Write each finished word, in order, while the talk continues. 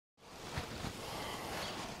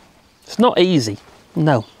It's not easy.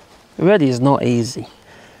 No, it really is not easy.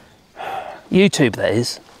 YouTube, that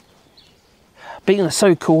is. Being a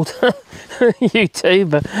so-called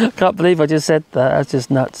YouTuber, I can't believe I just said that. That's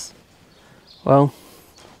just nuts. Well,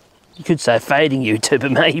 you could say a fading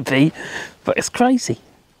YouTuber maybe, but it's crazy.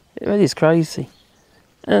 It really is crazy.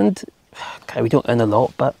 And okay, we don't earn a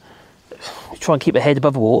lot, but we try and keep our head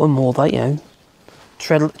above water more, like, you know,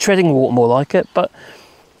 treading water more like it. But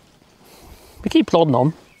we keep plodding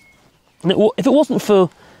on. And if it wasn't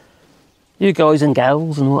for you guys and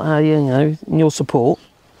gals and what have you, you know, and your support,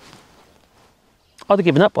 I'd have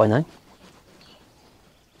given up by now.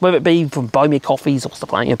 Whether it be from buy me coffees or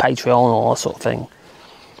stuff like that, your Patreon or that sort of thing.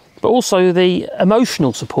 But also the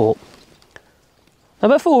emotional support.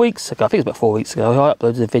 About 4 weeks ago, I think it was about 4 weeks ago, I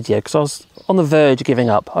uploaded a video because I was on the verge of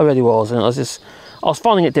giving up. I really was, and I was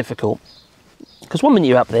finding it difficult. Because one minute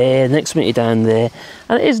you're up there, the next minute you're down there,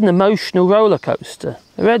 and it is an emotional roller coaster.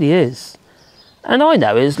 It really is. And I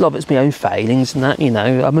know a lot of it's my own failings and that, you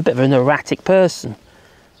know, I'm a bit of an erratic person.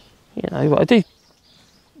 You know, but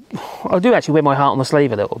I do actually wear my heart on my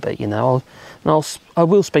sleeve a little bit, you know. I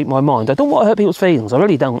will speak my mind. I don't want to hurt people's feelings, I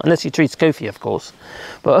really don't, unless you treat it goofy, of course.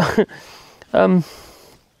 But no,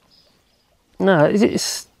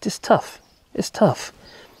 it's just tough. It's tough.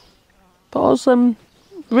 But I was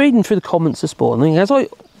reading through the comments this morning, as I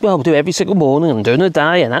do every single morning and during the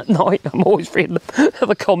day and at night. I'm always reading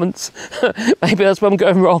the comments. Maybe that's where I'm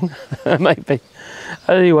going wrong. Maybe.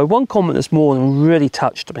 Anyway, one comment this morning really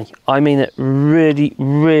touched me. I mean, it really,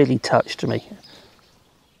 really touched me.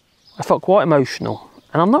 I felt quite emotional.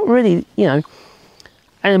 And I'm not really, you know,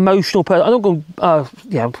 an emotional person. I don't go,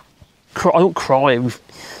 you know, I don't cry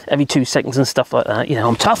every 2 seconds and stuff like that. You know,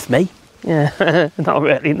 I'm tough, me. Yeah, not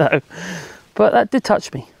really, no. But that did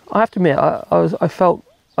touch me. I have to admit, I felt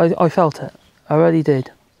it. I really did.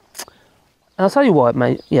 And I'll tell you why it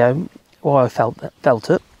made, you know, why I felt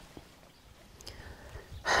it.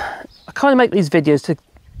 I kind of make these videos to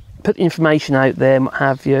put the information out there and what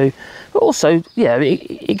have you. But also, yeah,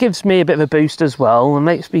 it gives me a bit of a boost as well, and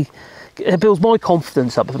it builds my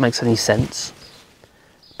confidence up, if it makes any sense.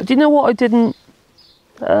 But do you know what I didn't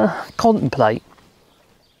contemplate?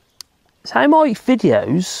 It's how my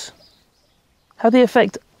videos, how they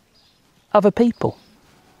affect other people.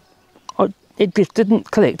 It just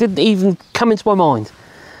didn't click, didn't even come into my mind.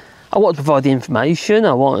 I wanted to provide the information,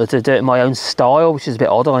 I wanted to do it in my own style, which is a bit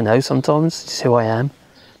odd, I know sometimes, it's who I am.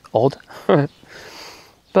 Odd.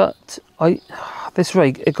 But this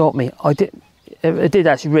really, it got me. It did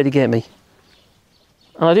actually really get me.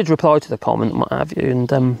 And I did reply to the comment and what have you,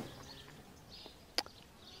 and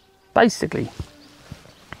basically,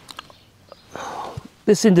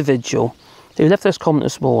 this individual, he left this comment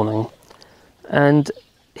this morning, and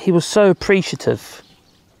he was so appreciative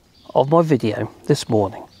of my video this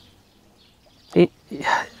morning.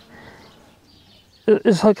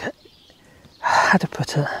 It's like, how to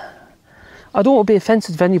put it? I don't want to be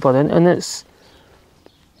offensive to anybody, and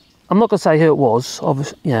I'm not going to say who it was,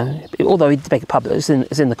 obviously, you know, although he did make it public, it's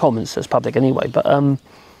in the comments, so it's public anyway, but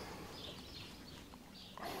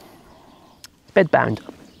bedbound.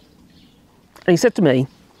 And he said to me,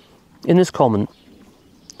 in this comment,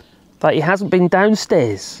 that he hasn't been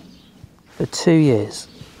downstairs for 2 years.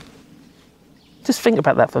 Just think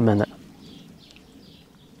about that for a minute.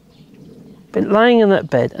 Been laying in that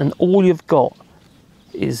bed and all you've got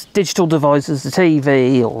is digital devices, the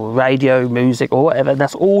TV or radio, music or whatever, and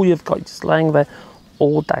that's all you've got, just laying there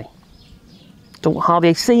all day. Don't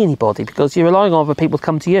hardly see anybody because you're relying on other people to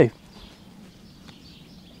come to you.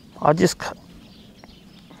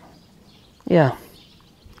 Yeah.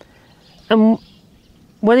 And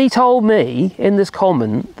when he told me in this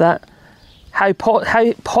comment that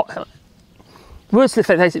words to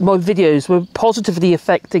the effect that my videos were positively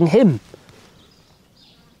affecting him.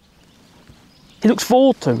 He looks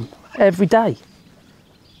forward to them every day.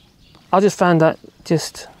 I just found that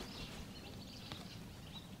just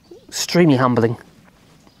extremely humbling.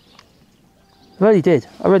 I really did,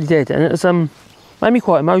 and it was made me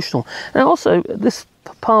quite emotional. And also, this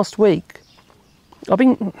past week,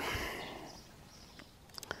 I'm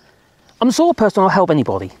the sort of person I'll help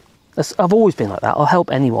anybody. I've always been like that. I'll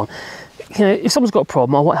help anyone. You know, if someone's got a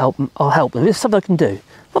problem, I want help them. I'll help them. If it's something I can do,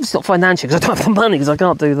 obviously not financially because I don't have the money because I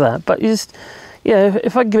can't do that. But just, yeah,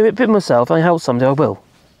 if I can give a bit of myself and I help somebody, I will.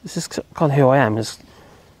 It's just kind of who I am. It's,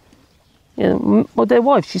 you know, my dear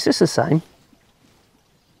wife, she's just the same.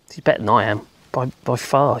 She's better than I am by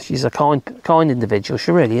far. She's a kind individual.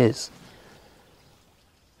 She really is.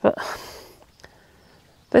 But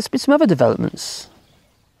there's been some other developments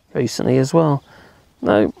recently as well.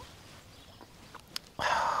 Now,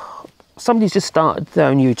 somebody's just started their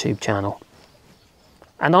own YouTube channel,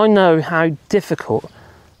 and I know how difficult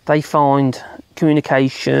they find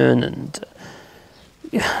communication and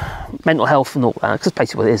mental health and all that, because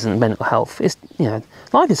basically what it is, mental health. It's, you know,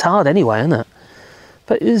 life is hard anyway, isn't it?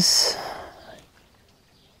 But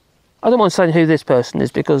I don't mind saying who this person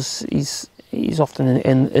is, because he's often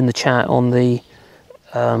in the chat on the,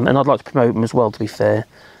 and I'd like to promote him as well, to be fair.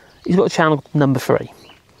 He's got a channel number 3.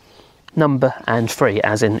 Number and 3,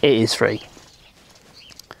 as in it is free.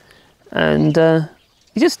 And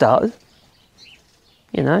he just started,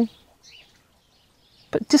 you know.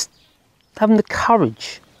 But just having the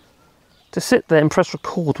courage to sit there and press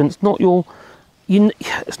record when it's not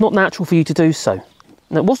it's not natural for you to do so.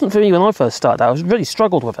 And it wasn't for me when I first started out. I really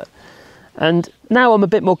struggled with it. And now I'm a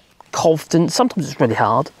bit more confident. Sometimes it's really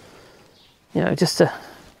hard, you know, just to,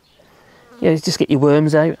 just get your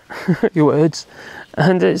worms out, your words.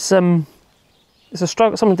 And it's a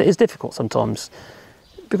struggle, something that is difficult sometimes,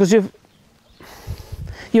 because you're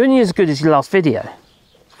only as good as your last video,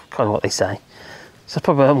 kind of what they say. So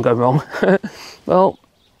probably I haven't gone wrong. Well,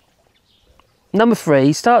 number 3,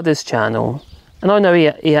 he started this channel, and I know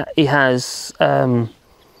he has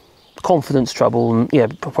confidence trouble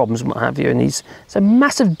and problems and what have you, and it's a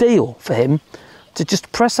massive deal for him to just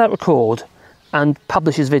press that record and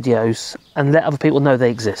publish his videos and let other people know they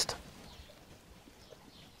exist.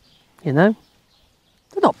 You know,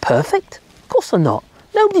 they're not perfect. Of course they're not.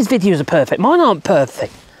 Nobody's videos are perfect. Mine aren't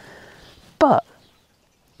perfect. But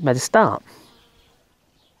he made a start,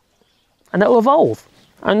 and that'll evolve,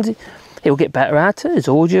 and he'll get better at it. His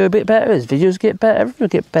audio will get better, his videos get better, everything will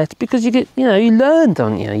get better, because you learn,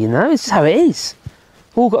 don't you? You know, it's just how it is.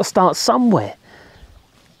 We've all got to start somewhere,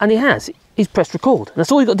 and he has. He's pressed record, and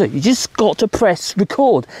that's all you've got to do. You just got to press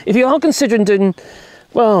record. If you are considering doing,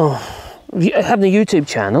 well, having a YouTube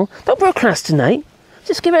channel, don't procrastinate.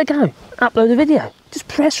 Just give it a go. Upload a video. Just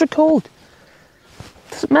press record.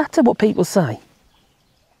 Doesn't matter what people say.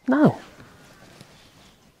 No.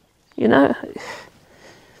 You know,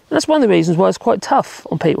 that's one of the reasons why it's quite tough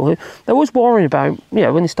on people. They're always worrying about,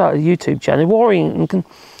 when they start a YouTube channel, worrying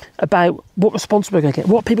about what response we're going to get,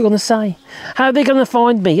 what people are going to say, how are they going to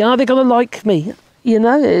find me, are they going to like me? You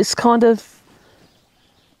know, it's kind of,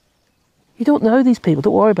 you don't know these people,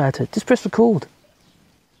 don't worry about it. Just press record,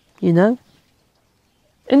 you know.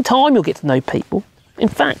 In time, you'll get to know people. In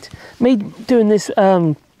fact, me doing this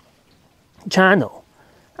channel,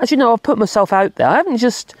 as you know, I've put myself out there. I haven't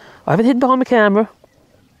hidden behind my camera.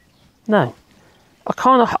 No. I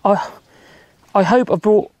hope I've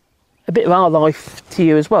brought a bit of our life to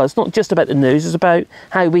you as well. It's not just about the news, it's about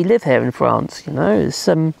how we live here in France, you know. It's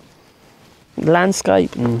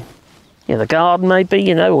landscape and, the garden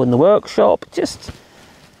maybe, or in the workshop. Just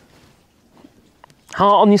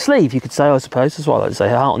heart on your sleeve, you could say, I suppose. That's what I like to say,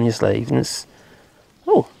 heart on your sleeve. And it's,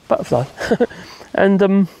 butterfly.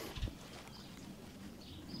 And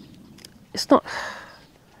it's not,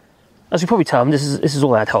 as you probably tell, this is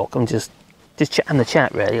all ad hoc. I'm just chatting the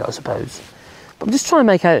chat, really, I suppose. But I'm just trying to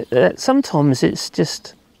make out that sometimes it's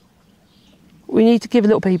just, we need to give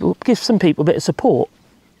some people a bit of support,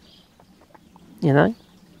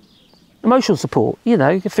 emotional support,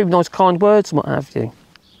 give them nice kind words and what have you.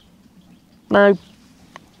 Now,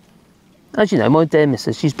 as you know, my dear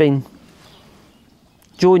missus, she's been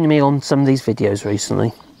joining me on some of these videos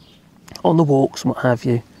recently, on the walks and what have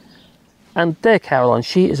you. And dear Caroline,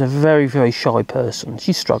 she is a very, very shy person.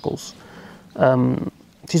 She struggles.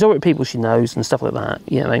 She's already people she knows and stuff like that,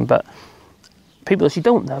 you know what I mean? But people that she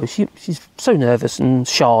don't know, she's so nervous and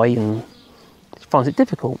shy, and she finds it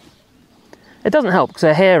difficult. It doesn't help because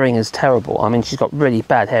her hearing is terrible. I mean, she's got really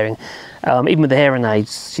bad hearing. Even with the hearing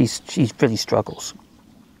aids, she really struggles.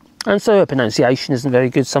 And so her pronunciation isn't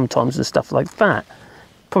very good sometimes and stuff like that.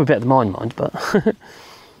 Probably better than mine, mind, but...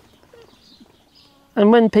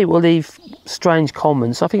 And when people leave strange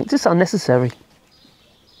comments, I think it's just unnecessary.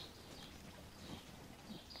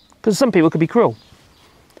 Because some people could be cruel.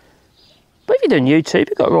 But if you're doing YouTube,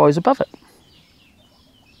 you've got to rise above it.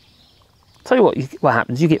 Tell you what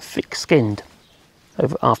happens, you get thick-skinned.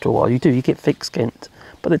 After a while, you get thick-skinned.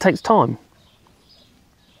 But it takes time.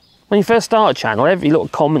 When you first start a channel, every little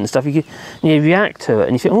comment and stuff, you react to it,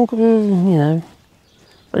 and you think, Then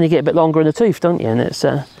you get a bit longer in the tooth, don't you? And it's...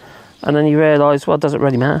 And then you realise, well, it doesn't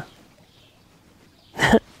really matter.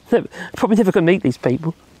 Probably never going to meet these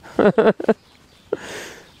people. But,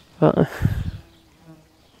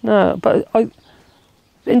 no, but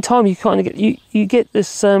in time you kind of get, you get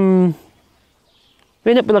this, you end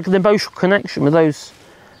up with like an emotional connection with those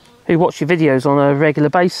who watch your videos on a regular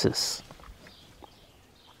basis.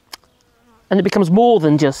 And it becomes more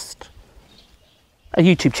than just a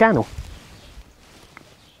YouTube channel.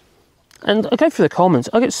 And I go through the comments.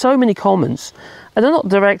 I get so many comments, and they're not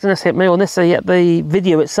directing us at me or necessarily at the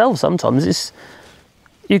video itself. Sometimes it's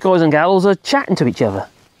you guys and gals are chatting to each other,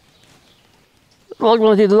 like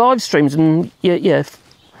when I do the live streams, and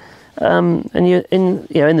and you're in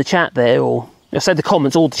in the chat there, or I said the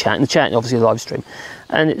comments, all the chat in the chat, obviously the live stream,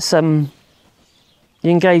 and it's you're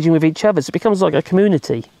engaging with each other. So it becomes like a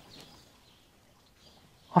community.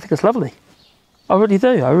 I think it's lovely. I really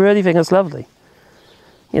do. I really think it's lovely.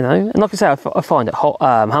 You know, and like I say, I find it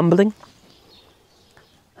humbling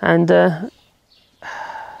and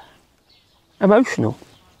emotional.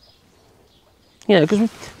 You know, because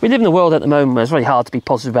we live in a world at the moment where it's very hard to be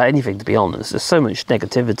positive about anything, to be honest. There's so much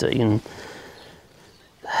negativity, and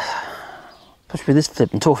especially with this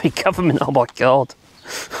flipping Tory government, oh my God.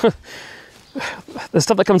 The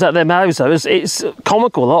stuff that comes out of their mouths, though, it's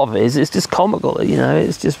comical. A lot of it is. It's just comical, you know.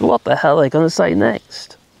 It's just, what the hell are they going to say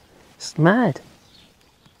next? It's mad.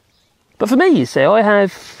 But for me, you see, I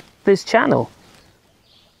have this channel,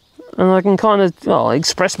 and I can kind of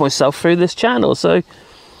express myself through this channel. So,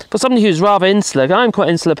 for somebody who's rather insular, I'm quite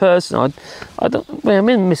an insular person. I don't. Well,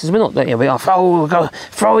 me and Mrs. We're not. You know, we'll go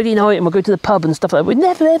Friday night and we'll go to the pub and stuff like that. We've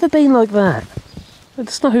never ever been like that.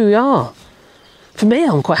 That's not who we are. For me,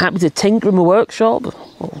 I'm quite happy to tinker in my workshop,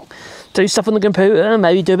 or do stuff on the computer,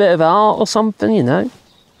 maybe do a bit of art or something, you know,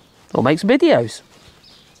 or make some videos,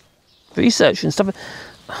 research and stuff.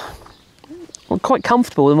 I'm quite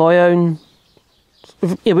comfortable with my own,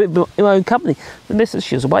 with my own company. The missus,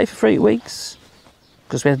 she was away for 3 weeks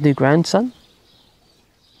because we had a new grandson.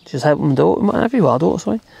 She was helping my daughter, our daughter,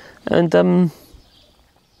 sorry, and I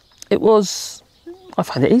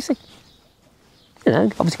found it easy. You know,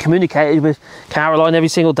 obviously communicated with Caroline every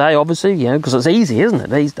single day, obviously, you know, because it's easy, isn't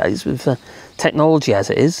it, these days with technology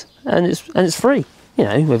as it is, and it's free, you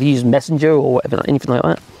know, whether you use Messenger or whatever, anything like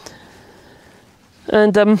that.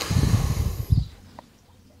 And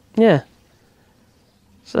yeah,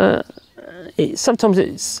 so sometimes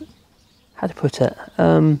it's, how to put it,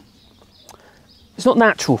 it's not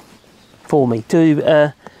natural for me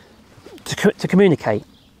to communicate.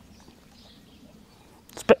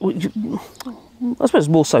 I suppose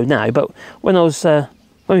more so now, but when we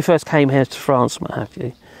first came here to France and what have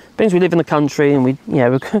you, things we live in the country and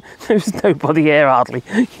there's nobody here hardly,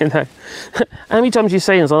 you know. How many times you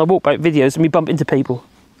see us on our walk back videos and we bump into people,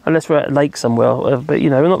 unless we're at a lake somewhere, but you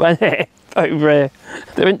know, we're not around here, very rare.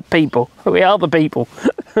 There aren't people, we are the people.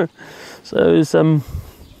 So it's,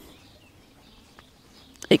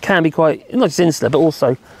 it can be quite, not just insular, but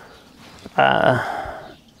also,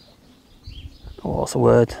 what's the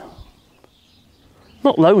word?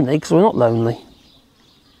 Not lonely, because we're not lonely.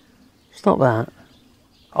 It's not that.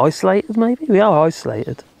 Isolated, maybe? We are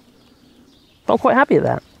isolated. But I'm quite happy at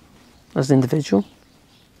that, as an individual.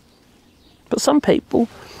 But some people,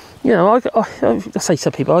 you know, I say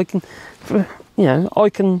some people, I can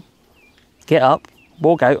get up,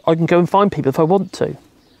 walk out, I can go and find people if I want to.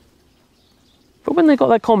 But when they got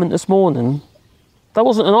that comment this morning, that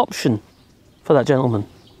wasn't an option for that gentleman.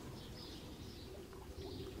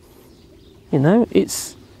 You know, he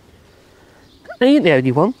ain't the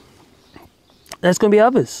only one. There's going to be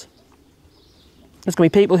others. There's going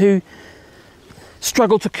to be people who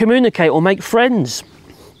struggle to communicate or make friends.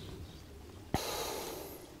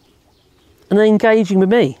 And they're engaging with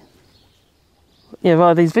me, you know,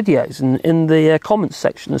 via these videos and in the comments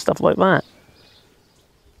section and stuff like that.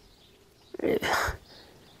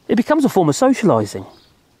 It becomes a form of socialising.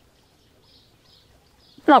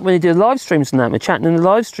 Like when you do live streams and that, we're chatting in the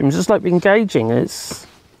live streams, it's like we're engaging. It's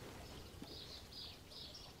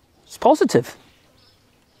positive.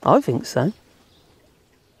 I think so.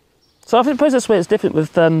 So I suppose that's where it's different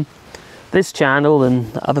with this channel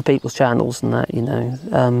and other people's channels and that, you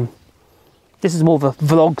know. This is more of a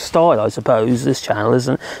vlog style, I suppose, this channel,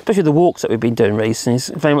 isn't it? Especially the walks that we've been doing recently, it's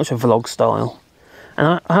very much a vlog style.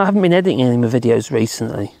 And I haven't been editing any of my videos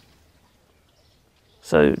recently.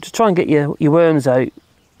 So to try and get your worms out,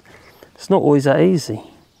 it's not always that easy.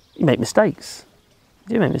 You make mistakes.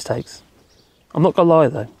 You do make mistakes. I'm not going to lie,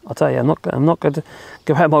 though. I'll tell you, I'm not going to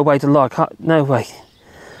go out of my way to lie. No way.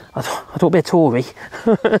 I don't be a Tory.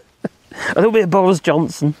 I don't be a Boris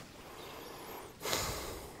Johnson.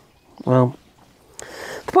 Well,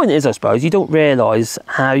 the point is, I suppose, you don't realise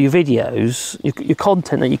how your videos, your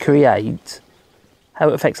content that you create, how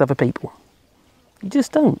it affects other people. You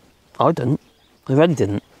just don't. I didn't. I really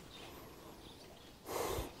didn't.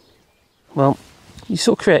 Well, you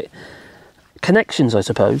sort of create connections, I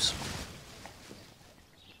suppose.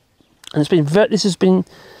 And this has been,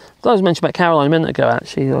 I was mentioning about Caroline a minute ago,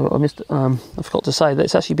 actually. I forgot to say that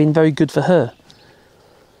it's actually been very good for her.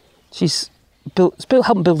 She's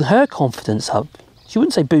helping build her confidence up. She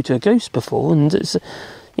wouldn't say boo to a goose before, and it's,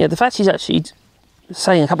 the fact she's actually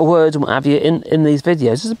saying a couple of words and what have you in these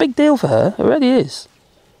videos is a big deal for her. It really is.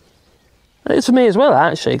 And it's for me as well,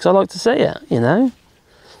 actually, because I like to see it,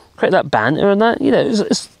 create that banter and that,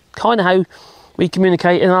 it's kind of how we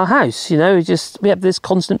communicate in our house, we have this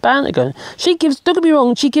constant banter going. Don't get me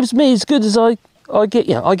wrong, she gives me as good as I get,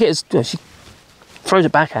 I get as, she throws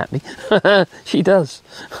it back at me. She does.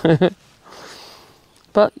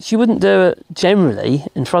 But she wouldn't do it generally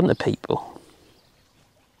in front of people.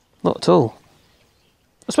 Not at all.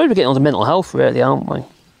 I suppose we're getting on to mental health, really, aren't we?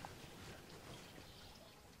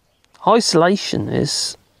 Isolation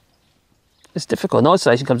is difficult, and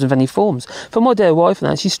isolation comes in many forms. For my dear wife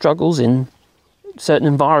now, she struggles in certain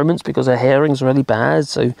environments because her hearing's really bad,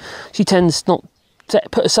 so she tends not to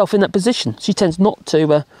put herself in that position. She tends not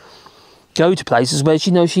to go to places where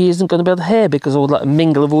she knows she isn't going to be able to hear, because all that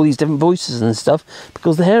mingle of all these different voices and stuff,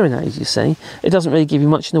 because the hearing aids, you see, it doesn't really give you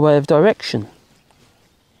much in the way of direction.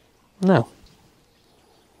 No.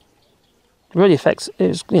 It really affects,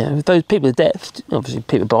 those people are deaf, obviously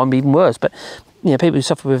people blind, even worse, but people who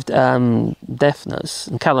suffer with deafness,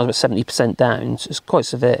 and Caroline's about 70% down, so it's quite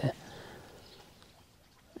severe.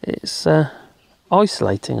 It's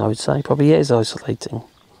isolating, I would say. Probably is isolating.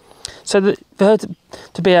 So for her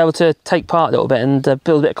to be able to take part a little bit and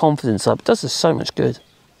build a bit of confidence up, does us so much good.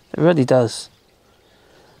 It really does.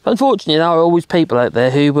 But unfortunately, there are always people out there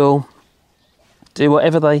who will do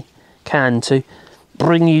whatever they can to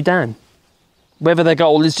bring you down. Whether their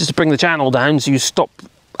goal is just to bring the channel down so you stop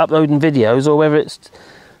uploading videos, or whether it's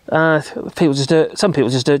people just do it. Some people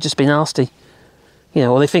just do it just to be nasty,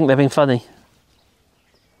 or they think they're being funny.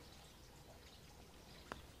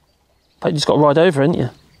 But you just got to ride over, haven't you?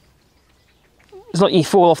 It's like you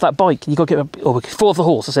fall off that bike, you got to get, or fall off the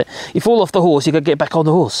horse. That's it. You fall off the horse, you got to get back on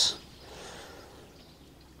the horse.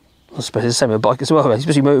 I suppose it's the same with a bike as well, right?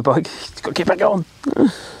 Especially a motorbike. You've got to get back on.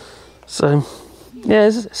 So, yeah.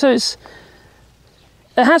 So it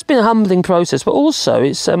has been a humbling process, but also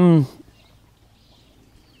it's you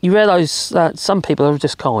realise that some people are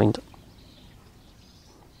just kind.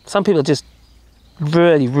 Some people are just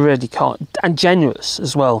really, really kind and generous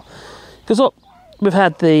as well. Because look, we've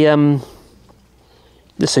had the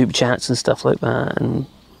super chats and stuff like that, and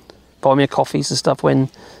buy me a coffees and stuff when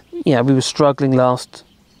we were struggling last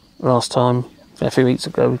time, a few weeks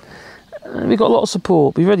ago. And we got a lot of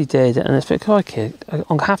support. We really did, and it's like, okay, I'm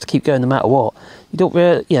gonna have to keep going no matter what. You don't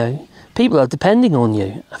really, people are depending on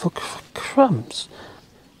you. I thought, crumbs,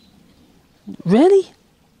 really?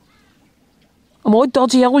 Am I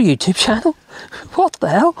dodgy our YouTube channel? What the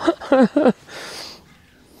hell?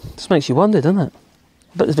 Just makes you wonder, doesn't it?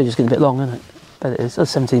 But this video's getting a bit long, isn't it? Bet it is.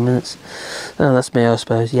 That's 17 minutes. Oh, that's me, I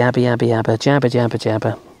suppose. Yabba, yabba, yabba. Jabba, jabba,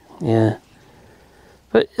 jabba. Yeah.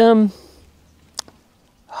 But,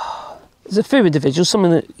 there's a few individuals, some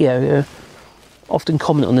of that, often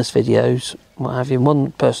comment on this videos, what have you.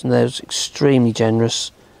 One person there was extremely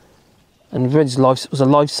generous, and really was a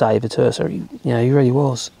lifesaver to her, so, he really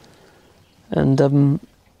was. And, when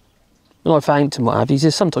I thanked him, what have you, he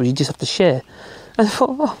says, sometimes you just have to share. And I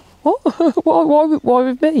thought, oh, what? Why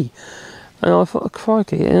with me? And I thought, oh,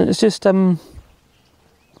 crikey. And it's just, for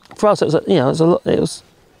us, it was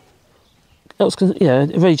a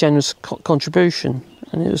really generous contribution,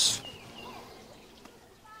 and it was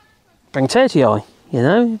bring a tear to your eye,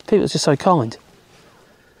 people are just so kind.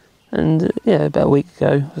 And about a week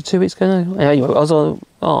ago, or 2 weeks ago now, anyway, I was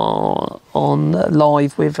on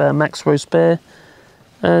live with Max Rosebear,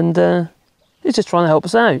 and he's just trying to help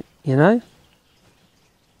us out, That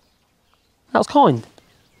was kind.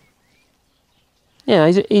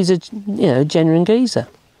 He's a genuine geezer.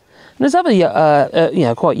 And there's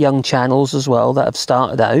other quite young channels as well that have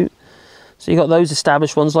started out. So you got those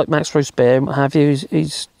established ones like Max Rosebear and what have you.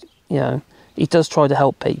 He's he does try to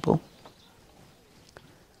help people.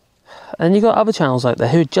 And you got other channels out there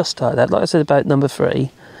who just started out, like I said about number 3,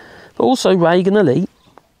 but also Reagan Elite,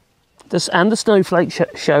 and the Snowflake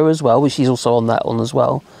Show as well, which he's also on that one as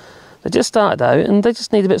well. They just started out and they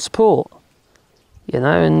just need a bit of support,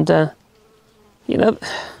 and none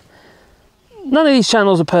of these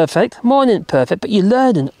channels are perfect. Mine isn't perfect, but you're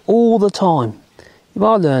learning all the time. You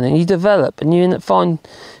are learning, you develop, and you end up finding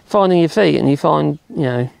your feet, and you find,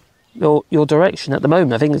 your direction. At the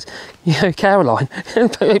moment, I think it's, Caroline.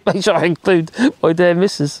 Make sure I include my dear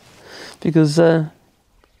missus, because,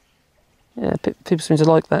 people seem to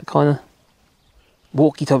like that kind of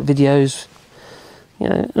walkie type videos,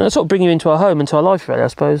 and sort of bring you into our home, into our life, really. I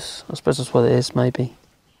suppose that's what it is, maybe.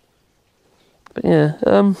 But yeah,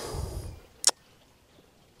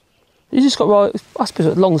 you just got right. I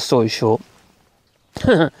suppose, long story short,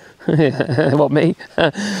 What, me?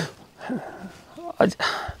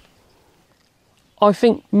 I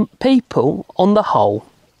think people, on the whole,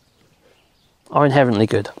 are inherently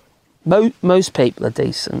good. Most people are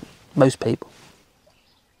decent. Most people.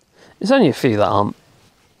 There's only a few that aren't.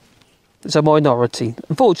 It's a minority.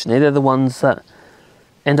 Unfortunately, they're the ones that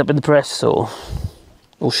end up in the press or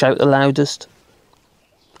shout the loudest,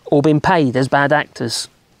 or being paid as bad actors.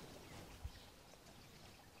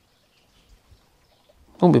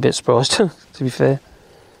 I wouldn't be a bit surprised, to be fair.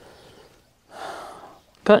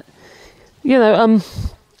 But, you know,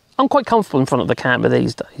 I'm quite comfortable in front of the camera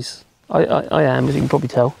these days. I am, as you can probably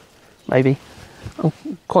tell, maybe. I'm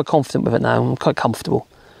quite confident with it now. I'm quite comfortable.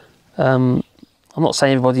 I'm not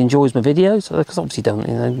saying everybody enjoys my videos, because obviously don't.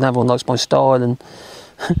 You know, not everyone likes my style and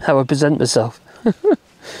how I present myself.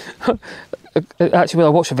 Actually, when I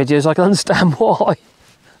watch the videos, I can understand why.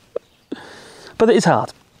 But it is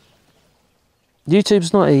hard.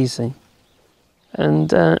 YouTube's not easy.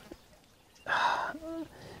 And when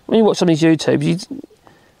you watch some of these YouTubes,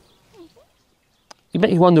 you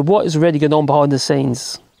make you wonder what is really going on behind the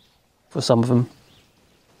scenes for some of them.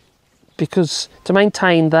 Because to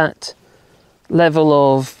maintain that level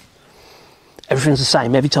of everything's the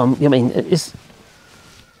same every time, I mean,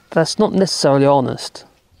 that's not necessarily honest.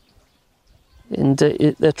 And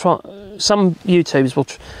some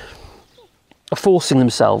YouTubers are forcing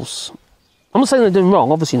themselves. I'm not saying they're doing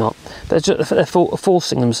wrong, obviously not. They're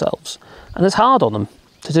forcing themselves, and it's hard on them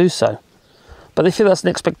to do so. But they feel that's an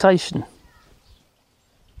expectation.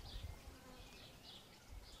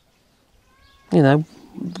 You know,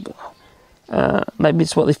 maybe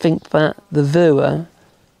it's what they think that the viewer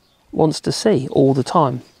wants to see all the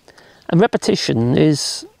time. And repetition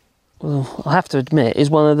is, well, I have to admit, is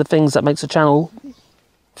one of the things that makes a channel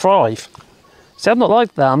thrive. See, I'm not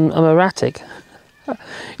like that. I'm erratic. I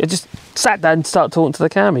just sat down and started talking to the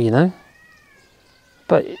camera, you know.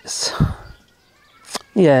 But it's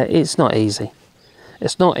not easy.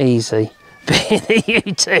 It's not easy being a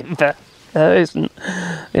YouTuber. It isn't.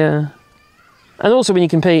 Yeah. And also when you're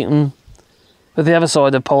competing with the other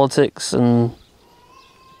side of politics and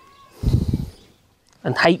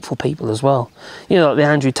hateful people as well. You know, like the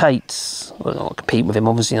Andrew Tates. Well, not compete with him,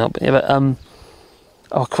 obviously not. But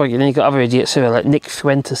you know, you've got other idiots who are like Nick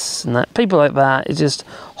Fuentes and that. People like that are just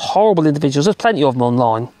horrible individuals. There's plenty of them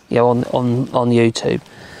online, you know, on YouTube.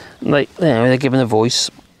 And they're given a voice.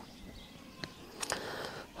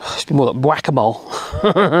 It's been more like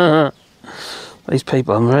whack-a-mole. These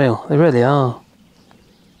people are unreal. They really are.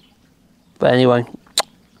 But anyway,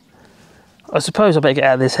 I suppose I better get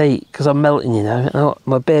out of this heat because I'm melting, you know.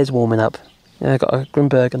 My beard's warming up. Yeah, I got a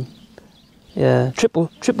Grimbergen. Yeah, triple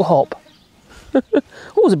hop. What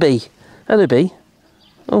was a bee? Hello, bee.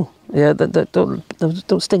 Oh, yeah,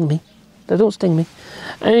 don't sting me. Don't sting me.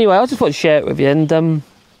 Anyway, I just want to share it with you, and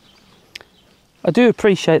I do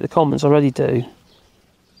appreciate the comments, I really do.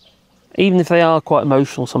 Even if they are quite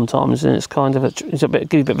emotional sometimes, and it's kind of gives you a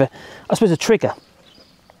bit of a, I suppose, a trigger.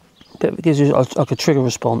 It gives you like a trigger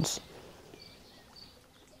response.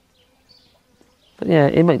 But yeah,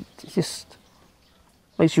 it just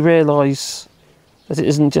makes you realise that it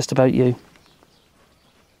isn't just about you.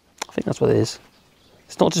 I think that's what it is.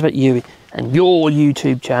 It's not just about you and your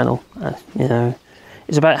YouTube channel. You know,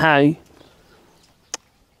 it's about how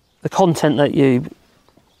the content that you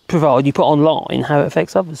provide, you put online, how it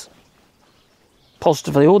affects others,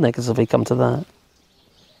 positively or negatively. Come to that.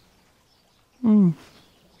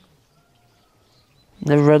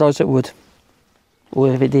 Never realised it would,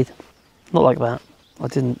 or if it did, not like that. I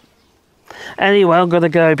didn't. Anyway, I'm gonna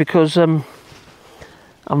go because I'm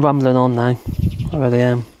rambling on now. I really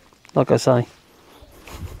am. Like I say,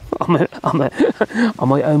 I'm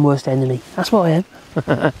my own worst enemy. That's what I am.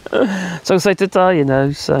 So I say ta-ta, you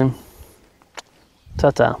know. So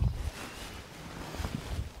ta-ta.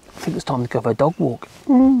 I think it's time to go for a dog walk.